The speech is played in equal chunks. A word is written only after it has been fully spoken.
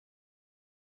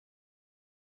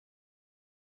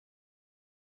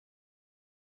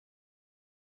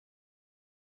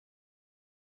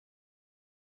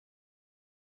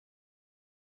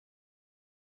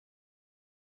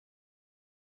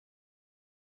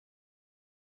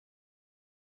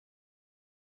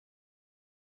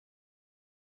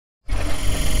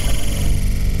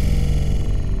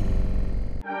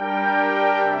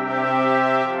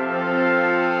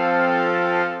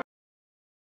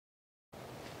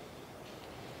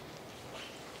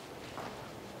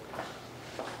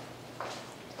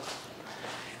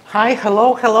Hi,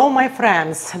 hello, my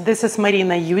friends. This is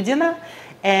Marina Yudina,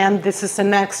 and this is the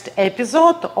next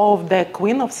episode of the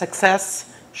Queen of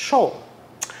Success show.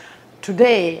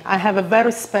 Today, I have a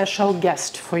very special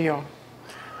guest for you.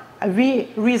 We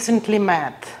recently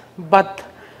met, but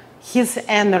his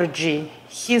energy,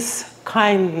 his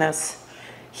kindness,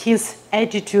 his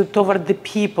attitude toward the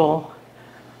people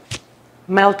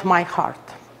melt my heart.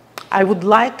 I would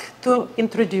like to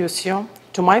introduce you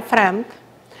to my friend.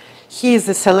 He is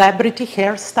a celebrity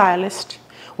hairstylist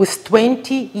with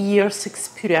 20 years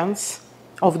experience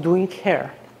of doing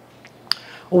hair.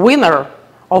 Winner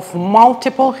of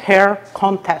multiple hair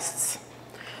contests,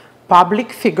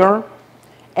 public figure,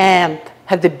 and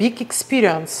had a big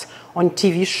experience on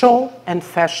TV show and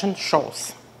fashion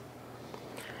shows.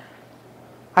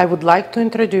 I would like to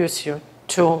introduce you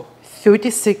to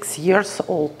 36 years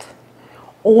old,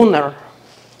 owner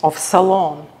of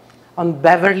Salon on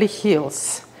Beverly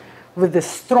Hills, with a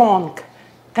strong,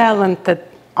 talented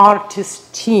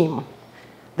artist team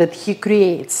that he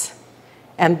creates.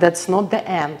 And that's not the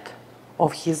end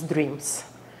of his dreams.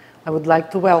 I would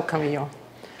like to welcome you,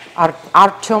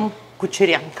 Artem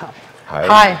Kucherenko.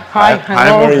 Hi,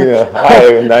 Maria.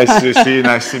 Hi, nice to see you.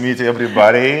 Nice to meet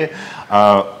everybody.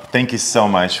 Thank you so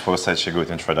much for such a good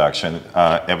introduction.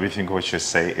 Everything what you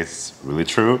say is really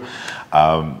true.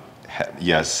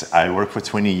 Yes, I worked for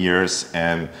 20 years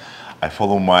and I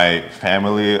follow my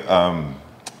family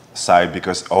side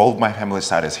because all my family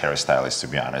side is hairstylist, to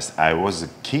be honest. I was a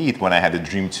kid when I had a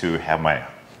dream to have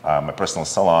my personal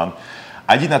salon.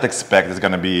 I did not expect it's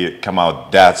gonna come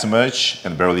out that much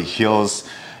in Beverly Hills,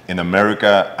 in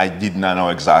America. I did not know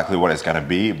exactly what it's gonna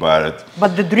be, but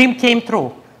the dream came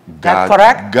true. That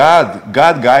correct?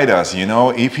 God guide us. You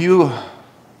know, if you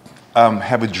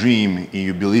have a dream and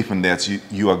you believe in that,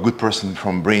 you are a good person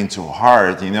from brain to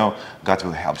heart, you know, God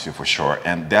will help you for sure.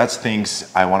 And that's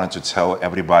things I wanted to tell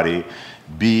everybody.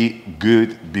 Be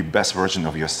good, be best version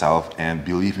of yourself, and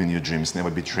believe in your dreams.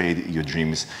 Never betray your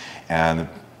dreams, and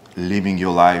living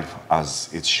your life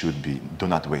as it should be. Do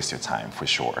not waste your time, for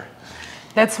sure.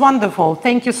 That's wonderful.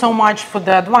 Thank you so much for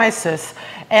the advices.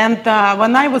 And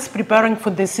when I was preparing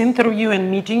for this interview and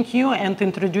meeting you and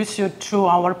introduce you to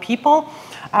our people,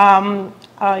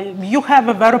 you have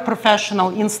a very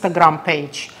professional Instagram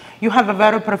page. You have a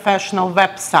very professional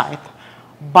website,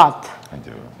 but I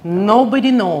do. Nobody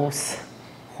knows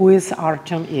who is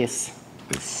Artem is.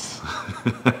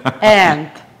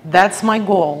 And that's my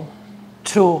goal,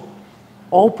 to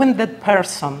open that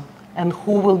person and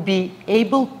who will be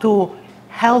able to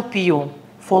help you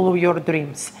follow your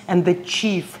dreams and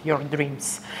achieve your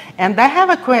dreams. And I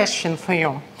have a question for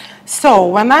you. So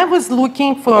when I was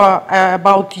looking for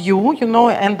about you, you know,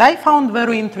 and I found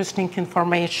very interesting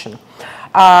information.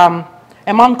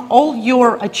 Among all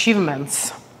your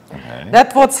achievements,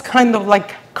 that was kind of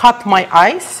like caught my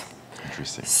eyes.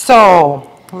 Interesting. So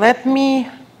let me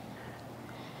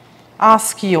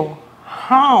ask you,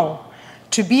 how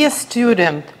to be a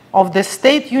student of the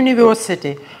State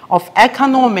University of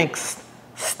Economics,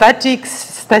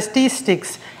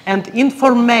 Statistics, and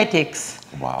Informatics.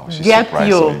 Wow, she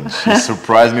surprised me. She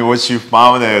surprised me what she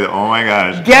found it. Oh my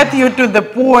gosh. Get you to the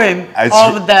point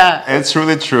of the... It's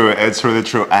really true. It's really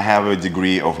true. I have a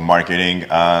degree of marketing.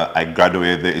 I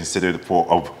graduated the Institute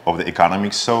of the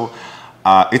Economics. So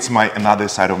it's another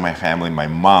side of my family, my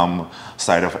mom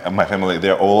side of my family.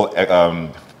 They're all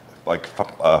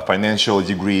financial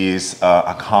degrees,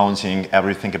 accounting,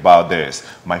 everything about this.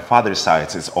 My father's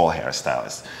side is all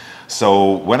hairstylists.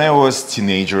 So when I was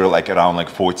teenager, like around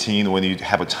 14, when you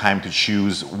have a time to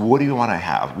choose, what do you want to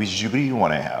have? Which degree you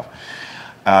want to have?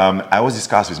 I was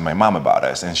discussing with my mom about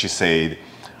this, and she said,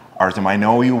 Artem, I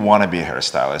know you want to be a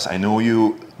hairstylist. I know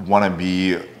you want to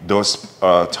be those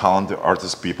talented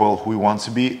artist people who you want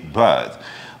to be, but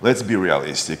let's be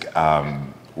realistic.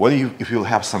 What if you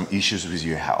have some issues with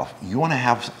your health?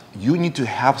 You need to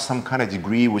have some kind of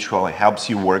degree which will help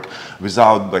you work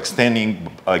without standing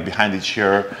behind the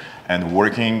chair and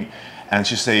working. And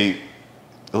she say,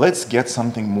 let's get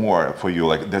something more for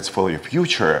you, that's for your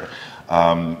future.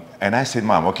 And I said,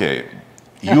 Mom, okay,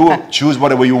 you choose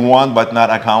whatever you want, but not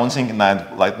accounting,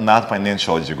 not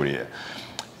financial degree.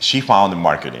 She found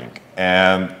marketing,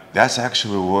 and that's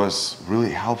actually was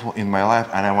really helpful in my life,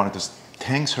 and I wanted to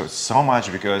thank her so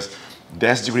much because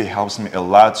that degree helps me a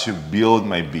lot to build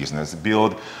my business,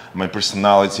 build my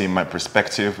personality, my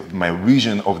perspective, my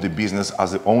vision of the business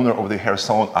as the owner of the hair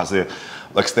salon, as a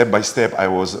step by step I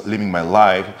was living my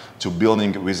life to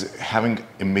building with having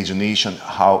imagination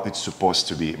how it's supposed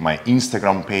to be, my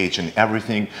Instagram page and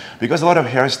everything, because a lot of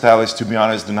hairstylists, to be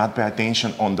honest, do not pay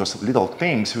attention on those little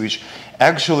things which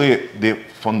actually the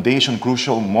foundation,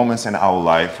 crucial moments in our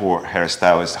life for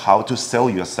hairstylists, how to sell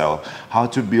yourself, how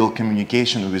to build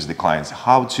communication with the clients,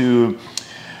 how to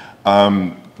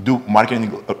do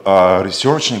marketing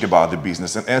researching about the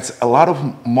business. And it's a lot of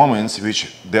moments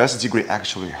which this degree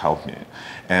actually helped me.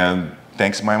 And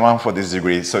thanks my mom for this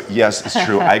degree. So yes, it's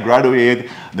true. I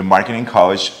graduated the marketing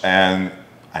college and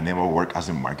I never worked as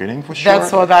a marketing for sure.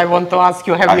 That's what I want to ask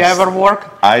you. Have you ever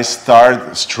worked? I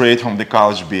started straight from the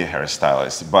college be a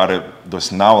hairstylist, but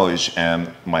this knowledge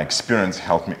and my experience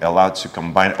helped me a lot to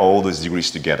combine all those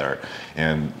degrees together.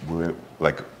 And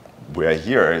we're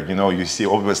here. You know, you see,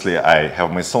 obviously, I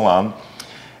have my salon,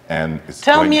 and it's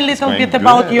Tell me a little bit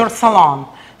about your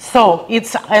salon. So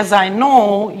it's, as I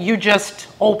know, you just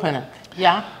open it,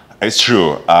 yeah? It's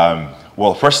true.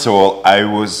 Well, first of all, I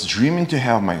was dreaming to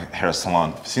have my hair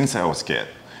salon since I was a kid.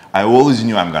 I always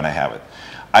knew I'm gonna have it.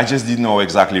 I just didn't know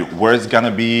exactly where it's gonna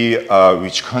be,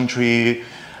 which country.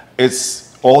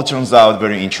 It's all turns out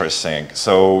very interesting.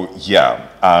 So yeah,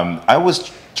 I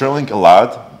was traveling a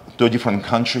lot to a different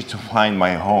country to find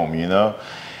my home, you know?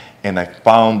 And I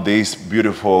found this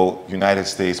beautiful United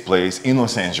States place in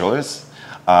Los Angeles.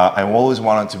 I always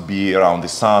wanted to be around the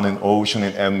sun and ocean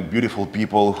and beautiful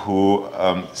people who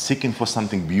seeking for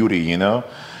something beauty, you know?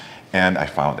 And I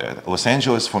found it. Los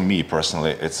Angeles, for me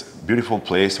personally, it's a beautiful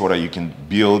place where you can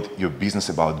build your business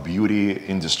about beauty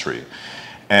industry.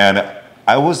 And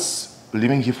I was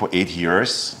living here for 8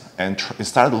 years and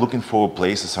started looking for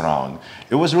places around.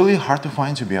 It was really hard to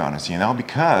find, to be honest, you know,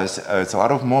 because it's a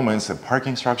lot of moments, the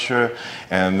parking structure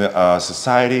and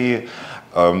society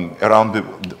around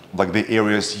the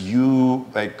areas you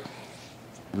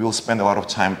will spend a lot of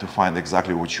time to find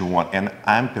exactly what you want. And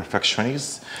I'm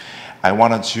perfectionist. I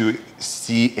wanted to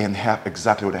see and have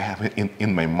exactly what I have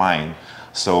in my mind.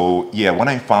 So yeah, when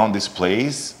I found this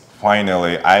place,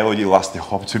 finally, I already lost the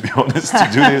hope, to be honest, to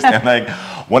do this. And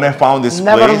when I found this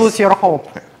place, never lose your hope.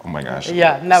 Oh my gosh.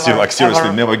 Yeah, never. Seriously,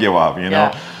 ever. never give up, you know?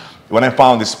 Yeah. When I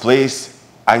found this place,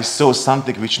 I saw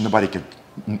something which nobody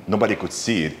could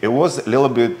see it. It was a little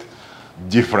bit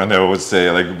different, I would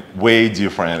say, way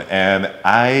different. And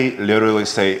I literally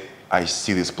say, I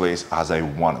see this place as I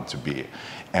want it to be.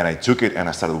 And I took it and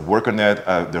I started working on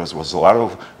it. There was a lot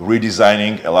of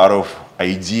redesigning, a lot of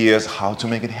ideas how to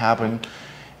make it happen.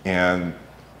 And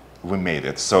we made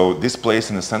it. So this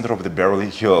place in the center of the Beverly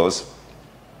Hills,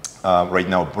 right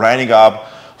now brightening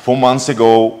up. 4 months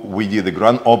ago, we did the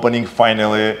grand opening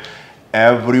finally.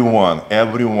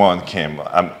 Everyone came.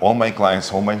 All my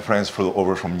clients, all my friends flew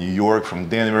over from New York, from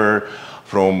Denver,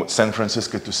 from San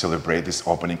Francisco to celebrate this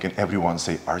opening. And everyone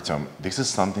say, Artem, this is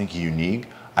something unique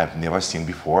I've never seen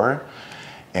before.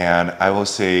 And I will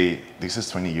say, this is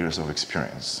 20 years of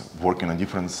experience working in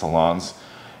different salons.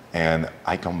 And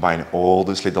I combine all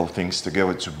these little things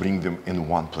together to bring them in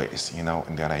one place, you know,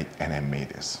 and then I made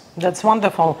this. That's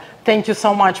wonderful. Thank you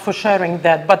so much for sharing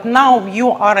that. But now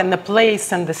you are in the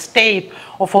place and the state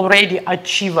of already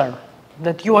achiever,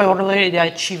 that you already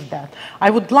achieved that. I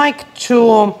would like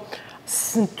to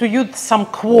use some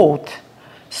quote.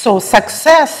 So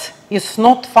success is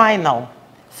not final.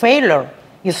 Failure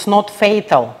is not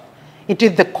fatal. It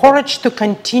is the courage to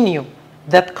continue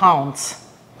that counts.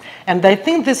 And I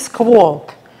think this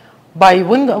quote by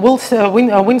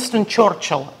Winston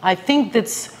Churchill, I think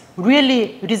that's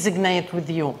really resonate with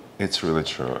you. It's really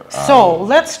true. So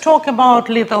let's talk about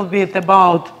a little bit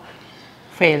about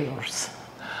failures.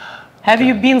 Have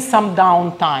you been some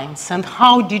down times, and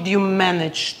how did you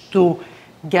manage to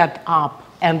get up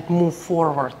and move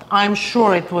forward? I'm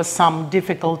sure it was some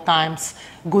difficult times,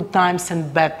 good times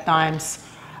and bad times.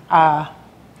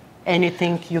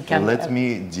 Anything you can... Let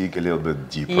me dig a little bit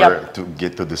deeper to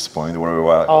get to this point where we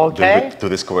were to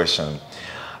this question.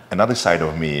 Another side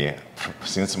of me,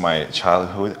 since my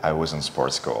childhood, I was in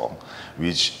sports school,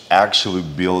 which actually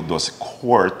built those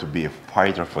core to be a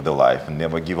fighter for the life and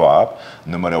never give up.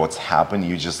 No matter what's happened,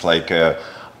 you just like a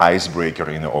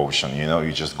icebreaker in the ocean, you know,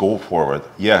 you just go forward.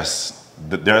 Yes,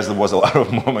 there was a lot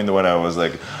of moments when I was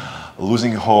like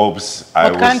losing hopes.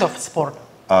 What kind of sport?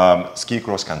 Ski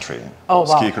cross country. Oh,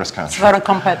 wow. Ski cross country. It's very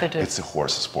competitive. It's a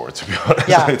horse sport, to be honest.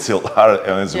 Yeah. It's a lot,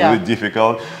 and it's really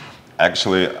difficult.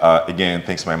 Actually, again,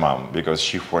 thanks my mom, because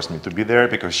she forced me to be there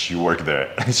because she worked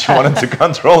there. She wanted to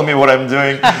control me what I'm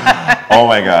doing. Oh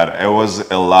my God, it was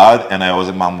a lot. And I was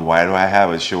like, Mom, why do I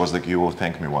have it? She was like, you will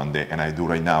thank me one day. And I do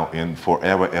right now and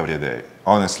forever, every day.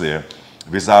 Honestly,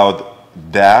 without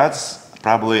that,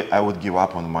 probably I would give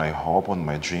up on my hope, on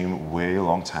my dream way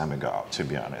long time ago, to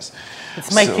be honest.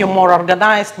 It's make you more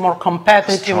organized, more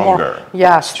competitive, stronger,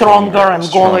 stronger and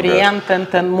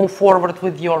goal-oriented, and move forward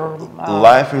with your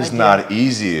life is not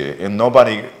easy, and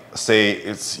nobody say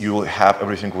it's you will have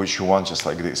everything which you want just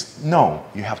like this. No,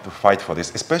 you have to fight for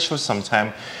this, especially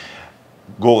sometimes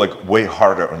go like way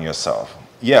harder on yourself.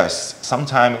 Yes,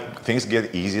 sometimes things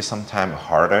get easier, sometimes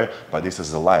harder, but this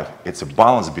is the life. It's a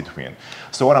balance between.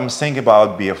 So what I'm saying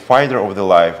about be a fighter of the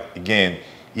life, again,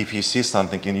 if you see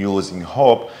something and you're losing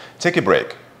hope, take a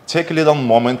break. Take a little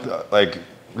moment, like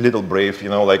little breath,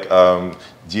 like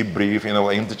deep breath,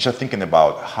 and just thinking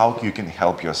about how you can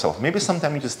help yourself. Maybe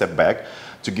sometimes you just step back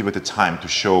to give it a time to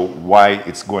show why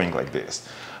it's going like this.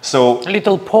 So a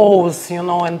little pause,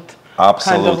 and absolutely,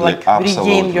 kind of like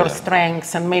absolutely. regain your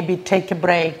strengths and maybe take a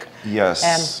break. Yes,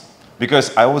 and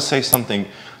because I will say something,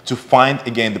 to find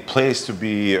again the place to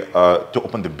be, to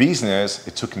open the business,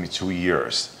 it took me 2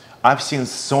 years. I've seen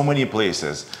so many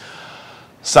places.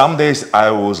 Some days I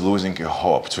was losing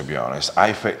hope, to be honest.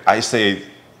 I say,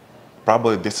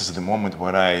 probably this is the moment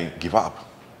when I give up,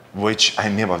 which I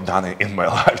never done it in my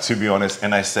life, to be honest.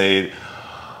 And I said,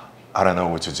 I don't know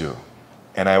what to do.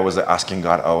 And I was asking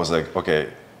God, I was like,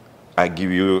 okay, I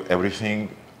give you everything,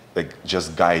 like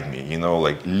just guide me,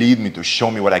 like lead me to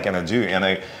show me what I gonna do.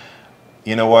 And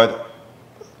you know what?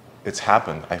 It's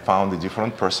happened. I found a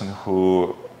different person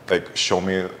who like show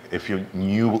me if you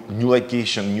new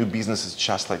location, new businesses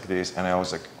just like this. And I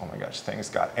was like, oh my gosh, thanks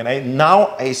God. And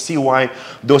now I see why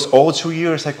those all 2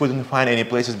 years I couldn't find any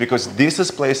places, because this is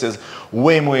places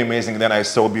way more amazing than I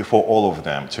saw before all of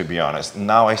them, to be honest.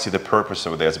 Now I see the purpose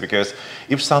of this, because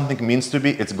if something means to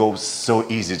be, it goes so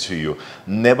easy to you.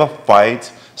 Never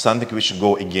fight something which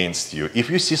go against you. If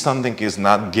you see something is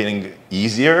not getting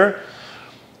easier,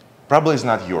 probably it's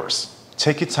not yours.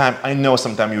 Take your time. I know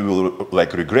sometimes you will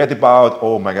like regret about,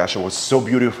 oh my gosh, it was so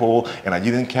beautiful and I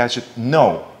didn't catch it.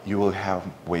 No, you will have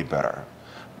way better.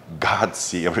 God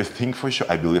see everything for sure.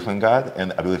 I believe in God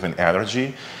and I believe in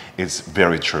energy. It's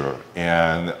very true.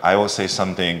 And I will say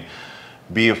something,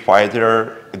 be a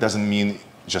fighter, it doesn't mean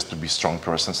just to be a strong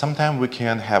person. Sometimes we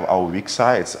can have our weak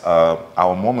sides,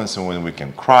 our moments when we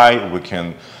can cry, we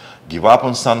can give up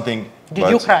on something. Did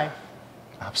you cry?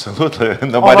 Absolutely.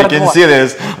 Nobody can see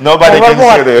this. Nobody can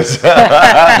see this.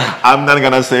 I'm not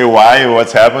going to say why,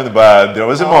 what's happened, but there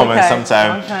was a moment,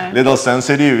 sometime, little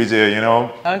sensitivity,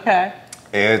 Okay.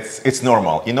 It's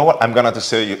normal. You know what? I'm going to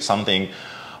say you something.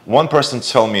 One person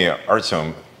told me,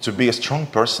 Artem, to be a strong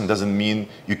person doesn't mean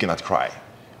you cannot cry.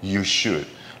 You should.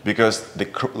 Because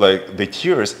the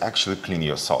tears actually clean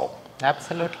your soul.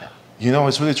 Absolutely.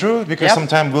 It's really true. Because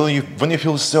sometimes when you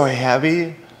feel so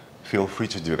heavy, feel free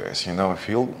to do this,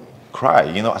 cry,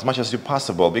 as much as you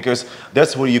possible, because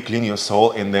that's where you clean your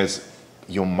soul and there's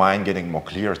your mind getting more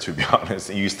clear, to be honest,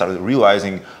 and you start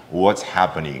realizing what's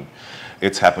happening.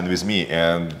 It's happened with me,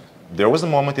 and there was a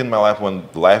moment in my life when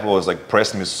life was like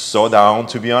pressing me so down,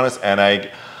 to be honest, and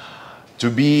to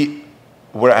be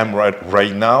where I'm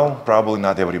right now, probably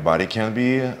not everybody can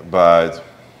be, but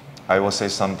I will say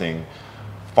something,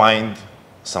 find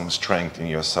some strength in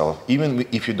yourself, even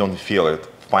if you don't feel it.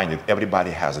 Find it.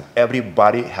 Everybody has it.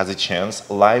 Everybody has a chance.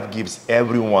 Life gives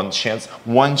everyone chance,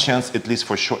 one chance at least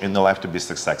for sure in the life to be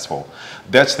successful.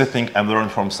 That's the thing I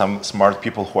learned from some smart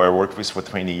people who I worked with for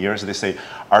 20 years. They say,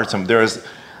 Artem, there's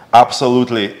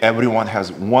absolutely everyone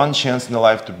has one chance in the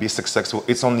life to be successful.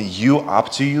 It's only up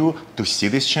to you to see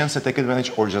this chance and take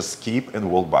advantage, or just skip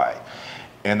and walk by.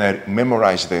 And I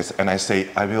memorize this and I say,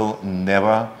 I will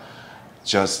never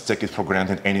just take it for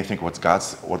granted anything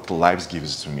what life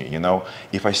gives to me.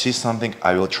 If I see something,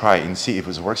 I will try and see if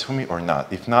it works for me or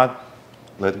not. If not,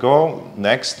 let go.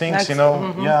 Next things,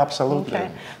 Yeah, absolutely.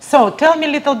 Okay. So tell me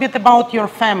a little bit about your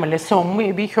family. So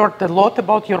we heard a lot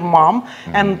about your mom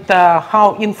and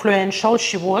how influential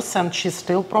she was, and she's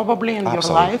still probably in your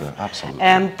life. Absolutely.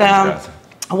 And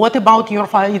what about your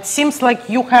father? It seems like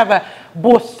you have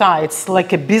both sides,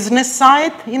 like a business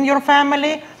side in your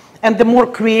family and the more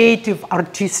creative,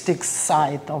 artistic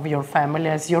side of your family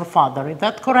as your father. Is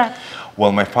that correct?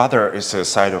 Well, my father is a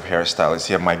side of hairstylist.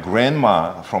 Yeah, my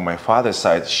grandma from my father's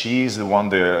side, she's the one,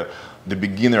 the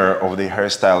beginner of the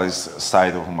hairstylist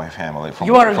side of my family.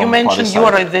 You mentioned you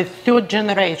are the third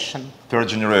generation. Third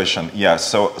generation, yes.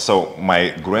 So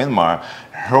my grandma,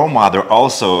 her mother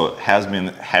also has been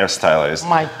hairstylist.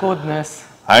 My goodness.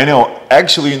 I know.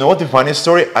 Actually, you know what the funny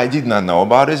story? I did not know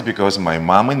about this because my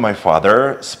mom and my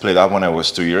father split up when I was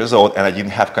 2 years old, and I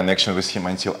didn't have connection with him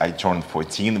until I turned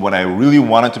 14, when I really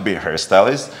wanted to be a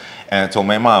hairstylist. And I told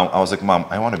my mom, I was like, Mom,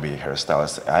 I want to be a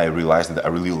hairstylist. I realized that I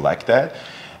really like that.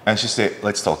 And she said,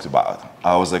 let's talk about it.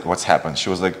 I was like, what's happened? She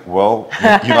was like, well,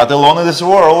 you're not alone in this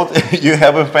world. You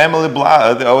have a family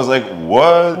blood. I was like,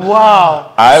 what?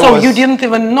 Wow. You didn't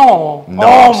even know? No,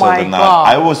 oh absolutely my not. God.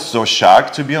 I was so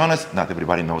shocked, to be honest. Not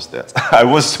everybody knows that. I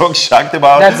was so shocked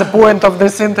about That's the point of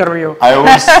this interview.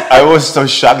 I was so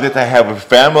shocked that I have a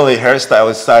family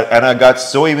hairstylist side, and I got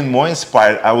so even more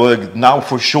inspired. I was like, now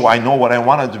for sure I know what I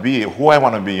wanted to be, who I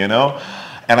want to be, you know?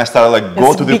 And I started like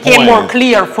go to the point. It became more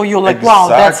clear for you, like, wow,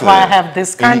 that's why I have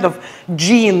this kind of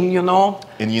gene, you know.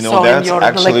 And you know, so that's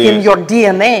actually like in your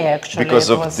DNA, actually. Because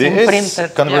of this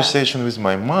imprinted. conversation with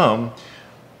my mom,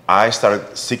 I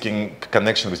started seeking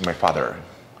connection with my father.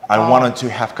 I wanted to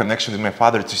have connection with my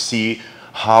father to see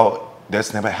how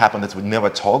that's never happened, that we never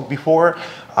talked before.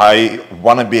 I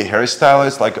want to be a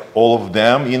hairstylist like all of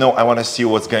them, you know. I want to see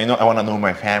what's going on. I want to know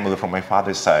my family from my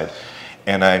father's side.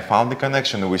 And I found the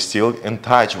connection. We're still in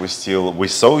touch. We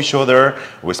saw each other.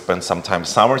 We spent some time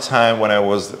summertime when I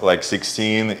was like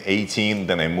 16, 18.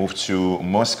 Then I moved to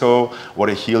Moscow, where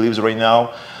he lives right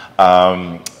now.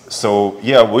 So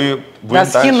yeah, we.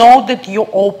 Does he know that you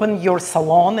opened your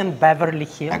salon in Beverly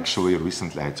Hills? Actually,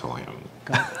 recently I told him.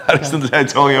 Recently I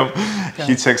told him.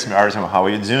 He texted me, Artem, how are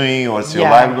you doing? What's your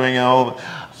life going on?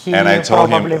 And I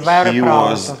told him he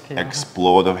was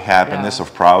explode of happiness,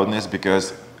 of proudness,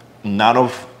 because none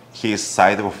of his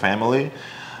side of family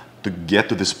to get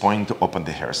to this point to open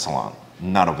the hair salon.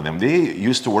 None of them. They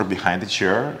used to work behind the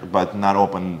chair, but not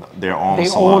open their own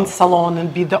salon. Their own salon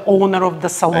and be the owner of the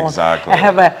salon. Exactly. I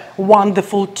have a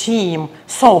wonderful team.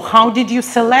 So how did you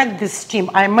select this team?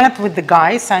 I met with the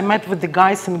guys. I met with the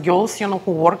guys and girls, you know,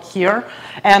 who work here.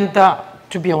 And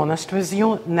to be honest with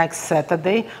you, next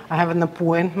Saturday I have an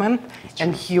appointment,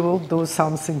 and he will do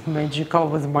something magical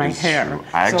with my hair. True.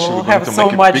 I actually going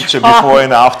to make a picture before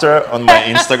and after on my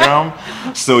Instagram,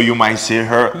 so you might see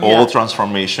her all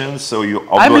transformation. So you.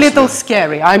 I'm a little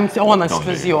scary. I'm honest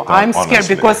with you. I'm scared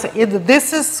because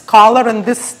this is color and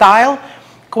this style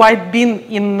quite been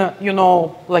in, you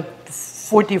know, like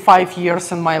 45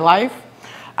 years in my life.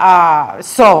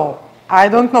 So I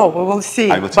don't know, we will see.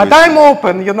 But I'm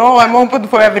open, you know, I'm open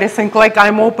for everything. Like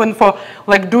I'm open for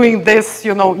like doing this,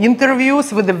 you know,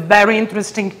 interviews with the very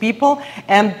interesting people.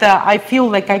 And I feel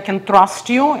like I can trust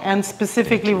you, and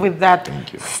specifically with that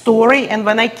story. And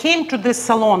when I came to this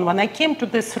salon, when I came to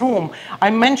this room, I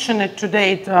mentioned it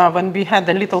today when we had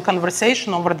a little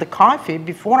conversation over the coffee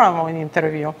before our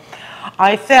interview.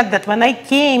 I said that when I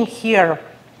came here,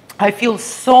 I feel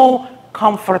so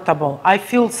comfortable. I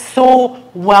feel so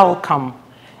welcome.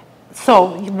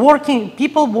 So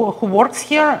people who works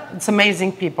here, it's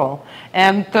amazing people,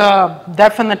 and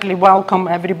definitely welcome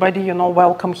everybody. You know,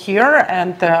 welcome here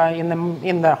and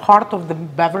in the heart of the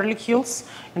Beverly Hills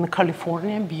in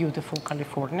California, beautiful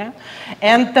California.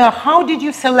 And how did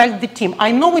you select the team?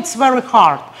 I know it's very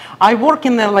hard. I work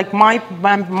in like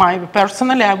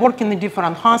personally, I work in the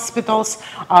different hospitals,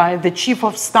 the chief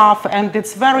of staff, and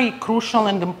it's very crucial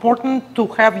and important to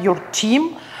have your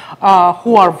team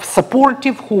who are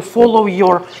supportive, who follow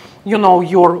your, you know,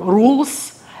 your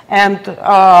rules, and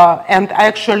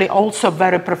actually also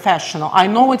very professional. I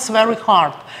know it's very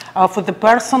hard for the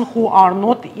person who are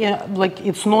not like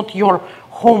it's not your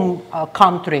home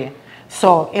country,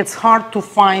 so it's hard to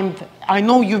find. I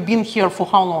know you've been here for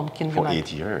how long? For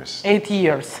 8 years. 8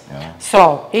 years. Yeah.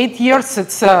 So 8 years,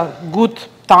 it's a good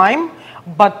time,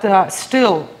 but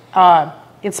still,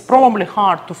 it's probably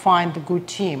hard to find a good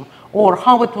team. Or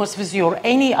how it was with you, or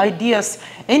any ideas,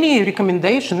 any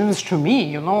recommendations to me,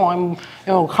 you know,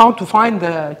 how to find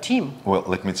the team. Well,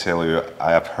 let me tell you,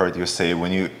 I have heard you say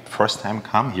when you first time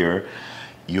come here,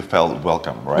 you felt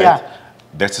welcome, right? Yeah.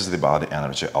 This is about the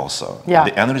energy also. Yeah.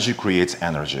 The energy creates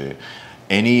energy.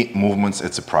 Any movements,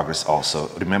 it's a progress also.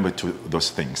 Remember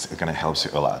those things, it's gonna help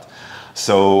you a lot.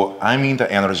 So I mean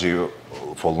the energy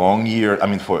for long years, I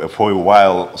mean for a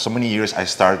while, so many years I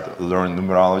started learn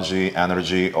numerology,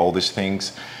 energy, all these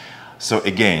things. So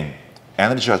again,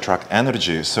 energy attract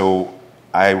energy. So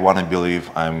I want to believe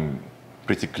I'm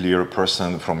pretty clear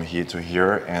person from here to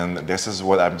here, and this is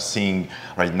what I'm seeing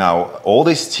right now. All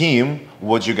this team,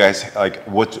 what you guys like,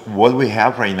 what we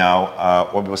have right now.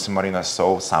 Obviously, Marina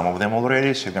saw some of them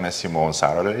already. She's gonna see more on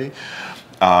Saturday.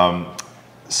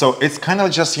 So it's kind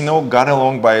of just, you know, got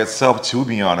along by itself, to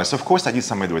be honest. Of course, I did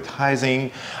some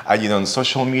advertising. I did on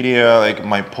social media, like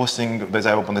my posting that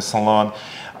I opened the salon.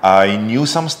 I knew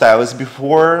some stylists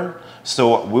before,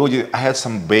 so I had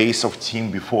some base of team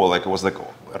before. Like it was like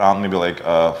around maybe like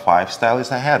 5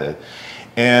 stylists I had it.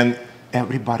 And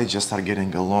everybody just started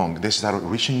getting along. They started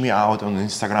reaching me out on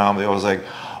Instagram. They was like,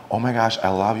 oh my gosh, I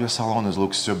love your salon. It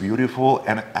looks so beautiful.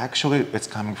 And actually, it's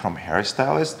coming from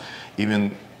hairstylists.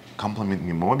 Even compliment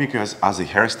me more because as a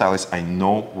hairstylist, I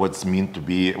know what's meant to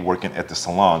be working at the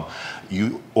salon.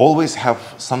 You always have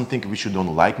something which you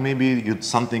don't like, maybe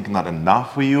something not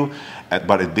enough for you.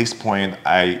 But at this point,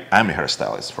 I'm a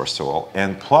hairstylist, first of all.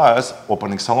 And plus,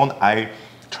 opening salon, I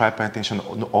try to pay attention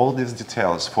on all these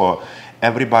details for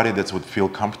everybody that would feel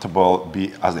comfortable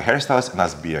be as a hairstylist and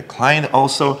as be a client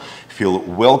also, feel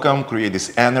welcome, create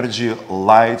this energy,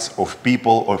 lights of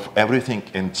people, of everything,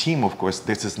 and team, of course.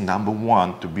 This is number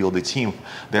one, to build a team.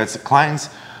 That's clients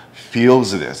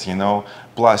feels this, you know.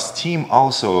 Plus team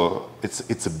also,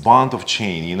 it's a bond of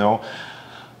chain, you know.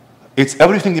 It's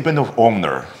everything depends on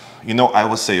owner. You know, I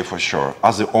will say for sure,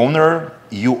 as the owner,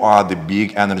 you are the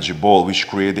big energy ball which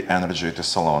create the energy at the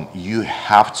salon. You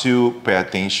have to pay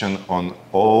attention on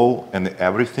all and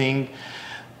everything,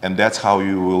 and that's how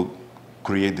you will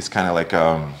create this kind of like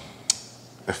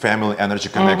a family energy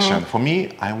connection. For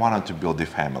me, I wanted to build a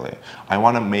family. I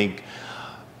want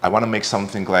to make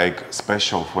something like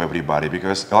special for everybody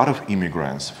because a lot of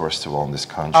immigrants, first of all, in this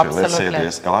country, let's say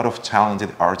this, a lot of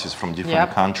talented artists from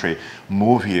different countries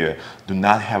move here, do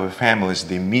not have a families,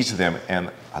 they meet them,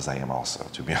 and as I am also,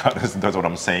 to be honest, that's what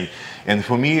I'm saying. And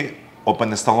for me,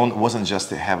 open the salon wasn't just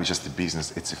to have just a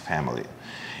business, it's a family.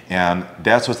 And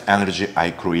that's what energy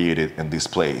I created in this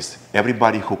place.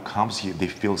 Everybody who comes here, they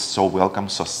feel so welcome,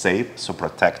 so safe, so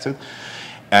protected.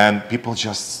 And people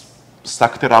just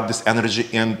sucked it up, this energy,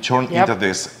 and turned into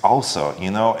this also,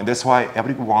 you know. And that's why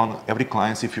every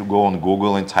client, if you go on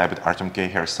Google and type it Artem K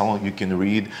Hair Salon, you can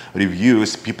read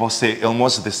reviews. People say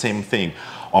almost the same thing.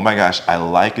 Oh my gosh, I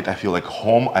like it. I feel like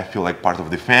home. I feel like part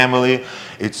of the family.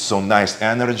 It's so nice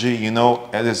energy, you know.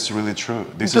 And it's really true.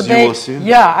 This is you will see.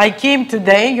 Yeah, I came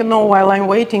today, you know, while I'm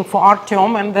waiting for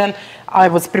Artem, and then I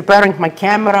was preparing my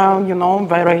camera, you know,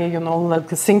 very, you know, like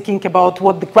thinking about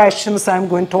what the questions I'm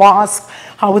going to ask,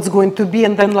 how it's going to be,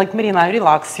 and then like, Marina,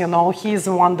 relax, you know, he's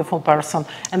a wonderful person,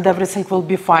 and everything will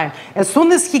be fine. As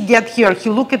soon as he get here, he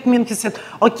looked at me and he said,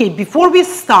 okay, before we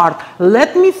start,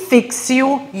 let me fix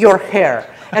you your hair.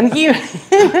 And he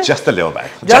just a little bit,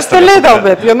 just a little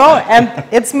bit, you know, and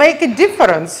it's make a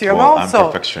difference, you know. I'm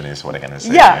perfectionist, what I can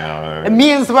say. Yeah, you know.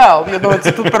 me as well, you know,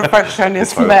 it's two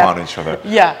perfectionists. We found each other.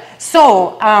 Yeah.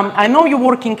 So I know you're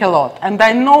working a lot, and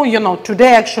I know, you know,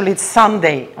 today actually it's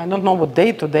Sunday. I don't know what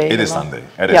day today. It is Sunday.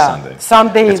 It is Sunday.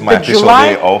 Sunday it's is my the official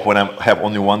July. day off when I have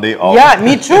only one day off. Yeah,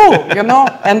 me too. You know,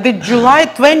 and the July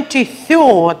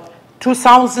 23rd,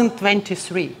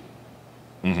 2023.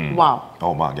 Wow.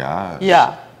 Oh my gosh.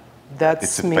 Yeah. That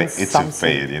means it's something. a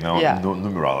fate, you know,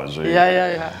 numerology.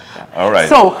 Yeah. All right.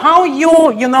 So how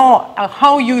you know,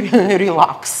 how you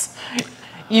relax?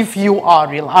 If you are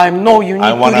real, I know you need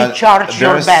to recharge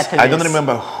your batteries. I don't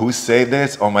remember who said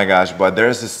this. Oh my gosh! But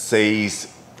there's a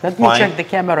says. Let me check the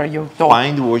camera. You talk.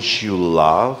 Find what you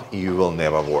love. You will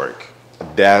never work.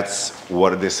 That's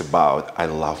what it is about. I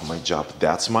love my job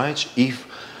that much. If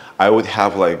I would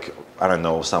have like, I don't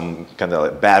know, some kind of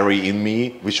like battery in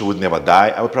me, which would never die,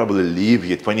 I would probably leave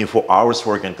here 24 hours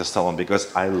working at the salon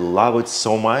because I love it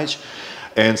so much.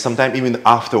 And sometimes even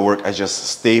after work, I just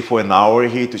stay for an hour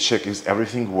here to check is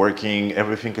everything working,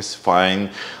 everything is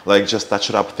fine, like just touch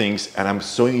it up things. And I'm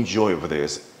so enjoy with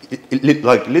this.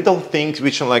 Like little things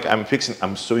which I'm fixing,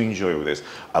 I'm so enjoy with this.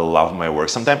 I love my work.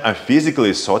 Sometimes I'm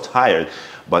physically so tired,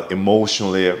 but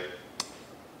emotionally,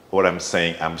 what I'm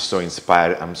saying, I'm so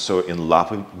inspired, I'm so in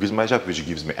love with my job, which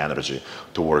gives me energy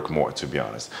to work more, to be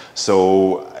honest.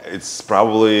 So it's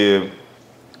probably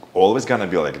always gonna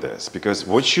be like this, because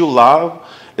what you love,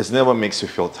 it never makes you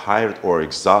feel tired or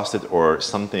exhausted or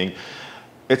something.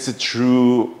 It's a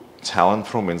true talent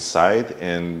from inside,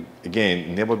 and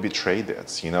again, never betray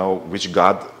that, you know,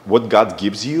 what God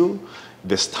gives you,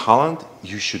 this talent,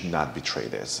 you should not betray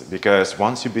this, because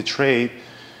once you betray it,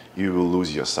 you will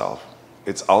lose yourself.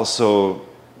 It's also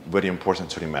very important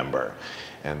to remember,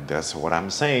 and that's what I'm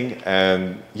saying.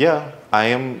 And yeah, I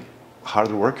am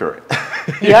hard worker.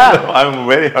 Yeah, you know, I'm a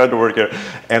very hard worker,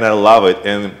 and I love it.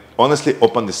 And honestly,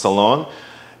 open the salon,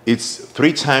 it's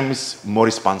 3 times more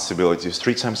responsibilities,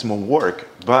 3 times more work,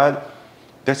 but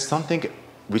that's something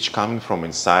which coming from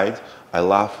inside. I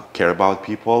love care about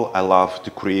people. I love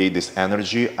to create this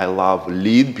energy. I love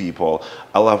lead people.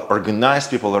 I love organize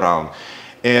people around.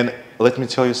 And let me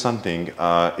tell you something,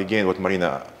 again, what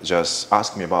Marina just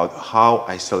asked me about, how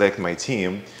I select my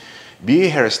team. Be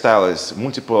a hairstylist,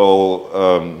 multiple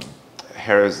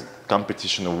hair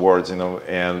competition awards, you know,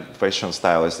 and fashion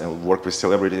stylist, and work with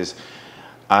celebrities.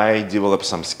 I developed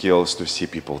some skills to see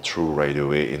people through right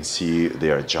away and see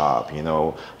their job, you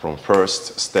know, from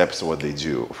first steps, what they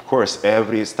do. Of course,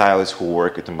 every stylist who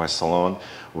worked at my salon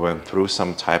went through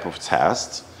some type of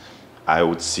test. I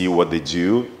would see what they do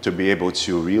to be able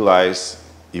to realize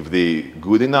if they're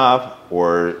good enough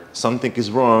or something is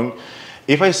wrong.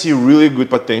 If I see really good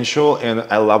potential and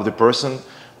I love the person,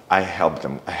 I help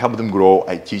them. I help them grow.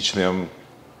 I teach them.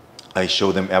 I show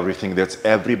them everything. That's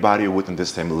everybody within the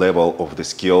same level of the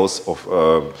skills of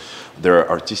their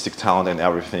artistic talent and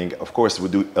everything. Of course, we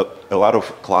do a lot of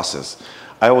classes.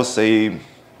 I will say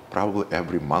probably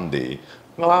every Monday.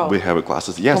 Wow. We have a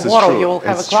classes. Yes, Tomorrow it's true. You will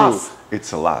have it's a class. True.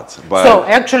 It's a lot. But so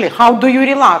actually, how do you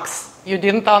relax? You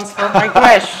didn't answer my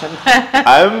question.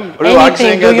 I'm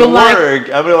relaxing at work.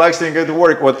 I'm relaxing at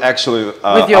work. What actually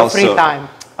with your also, free time?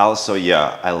 Also,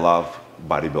 yeah, I love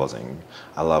bodybuilding.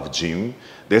 I love gym.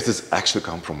 This has actually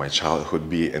come from my childhood,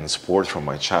 be in sport from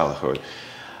my childhood.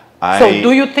 So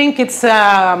do you think it's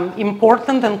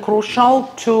important and crucial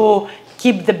to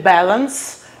keep the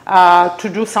balance, to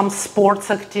do some sports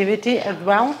activity as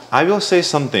well? I will say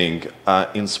something.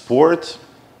 In sport,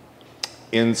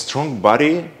 in strong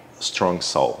body, strong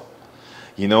soul.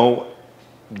 You know,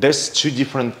 there's two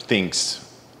different things,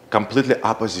 completely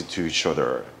opposite to each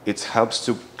other. It helps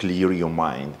to clear your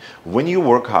mind. When you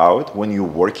work out, when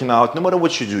you're working out, no matter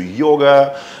what you do,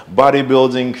 yoga,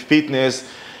 bodybuilding, fitness,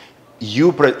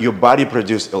 your body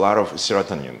produces a lot of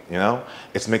serotonin, you know?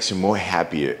 It makes you more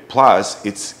happier. Plus,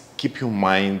 it's keep your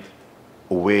mind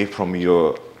away from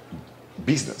your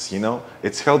business, you know?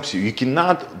 It helps you. You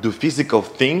cannot do physical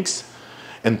things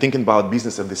and thinking about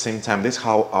business at the same time. That's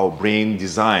how our brain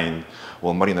designed.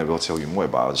 Well, Marina will tell you more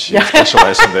about it. She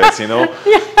specializes in that, you know?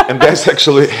 And that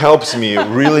actually helps me,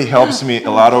 really helps me a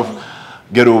lot of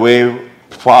get away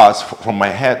thoughts from my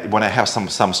head when I have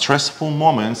some stressful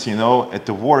moments, you know, at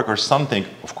the work or something.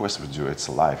 Of course we do, it's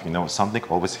life, you know, something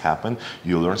always happens.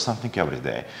 You learn something every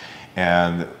day.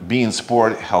 And being in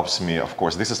sport helps me, of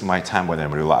course. This is my time when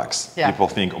I'm relaxed. Yeah. People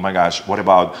think, oh my gosh, what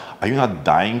about, are you not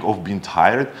dying of being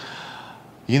tired?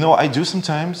 You know, I do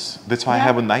sometimes. That's why I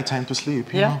have a nighttime to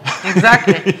sleep. You know?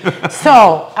 Exactly. So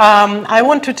I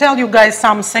want to tell you guys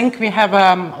something. We have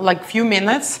like few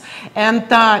minutes, and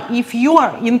if you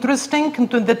are interested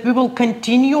into that, we will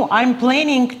continue. I'm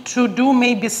planning to do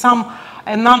maybe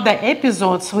another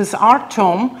episodes with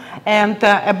Artem and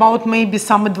about maybe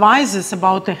some advices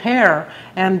about the hair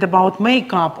and about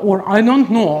makeup, or I don't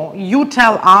know. You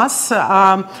tell us.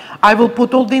 I will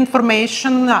put all the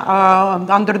information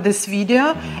under this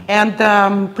video,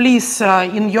 and please,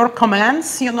 in your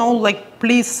comments, you know, like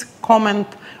please comment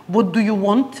what do you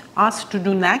want us to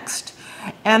do next,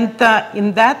 and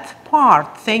in that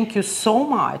part, thank you so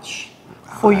much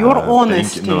for your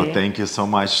honesty. Thank you so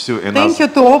much too. And thank you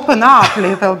to open up a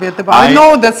little bit about. I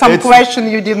know that some question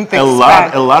you didn't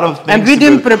expect. A lot of things. And we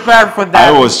didn't prepare for that.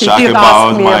 I was shocked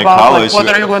about my college. Like,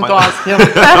 what are you going to ask him?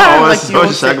 I was so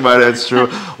shocked about it. It's true.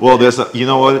 Well, you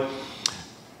know what?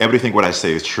 Everything what I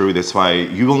say is true. That's why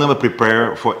you will never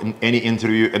prepare for any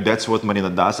interview, and that's what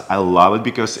Marina does. I love it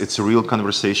because it's a real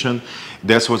conversation.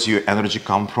 That's what your energy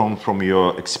comes from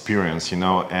your experience, you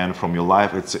know, and from your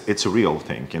life. It's a real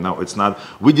thing, you know. It's not.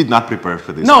 We did not prepare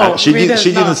for this. No, she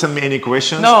didn't send me any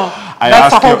questions. No,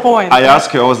 that's the whole point. I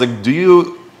asked her. I was like, "Do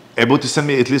you able to send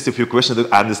me at least a few questions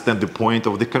that I understand the point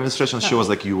of the conversation?" She was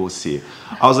like, "You will see."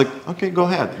 I was like, "Okay, go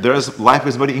ahead." Life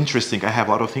is very interesting. I have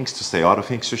a lot of things to say, a lot of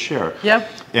things to share. Yep.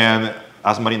 And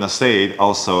as Marina said,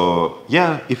 also,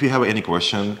 yeah, if you have any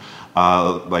question,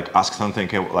 like ask something,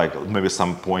 like maybe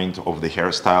some point of the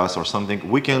hairstyles or something,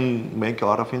 we can make a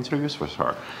lot of interviews with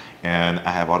her. And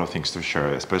I have a lot of things to share,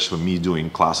 especially me doing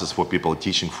classes for people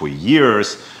teaching for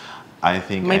years. I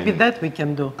think maybe that we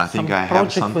can do. I think I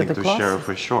have something to share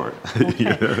for sure.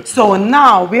 Okay. So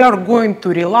now we are going to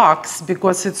relax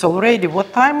because it's already, what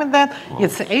time is that? Wow.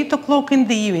 It's 8 o'clock in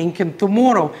the evening, and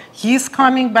tomorrow he's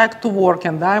coming back to work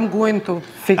and I'm going to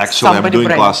fix Actually, I'm doing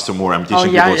brain. Class tomorrow. I'm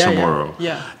teaching people tomorrow.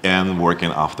 Yeah. And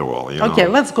working after all. You okay,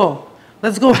 know? Let's go.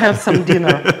 Let's go have some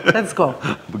dinner. Let's go.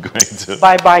 We're going to.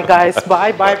 Bye-bye, guys.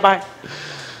 Bye.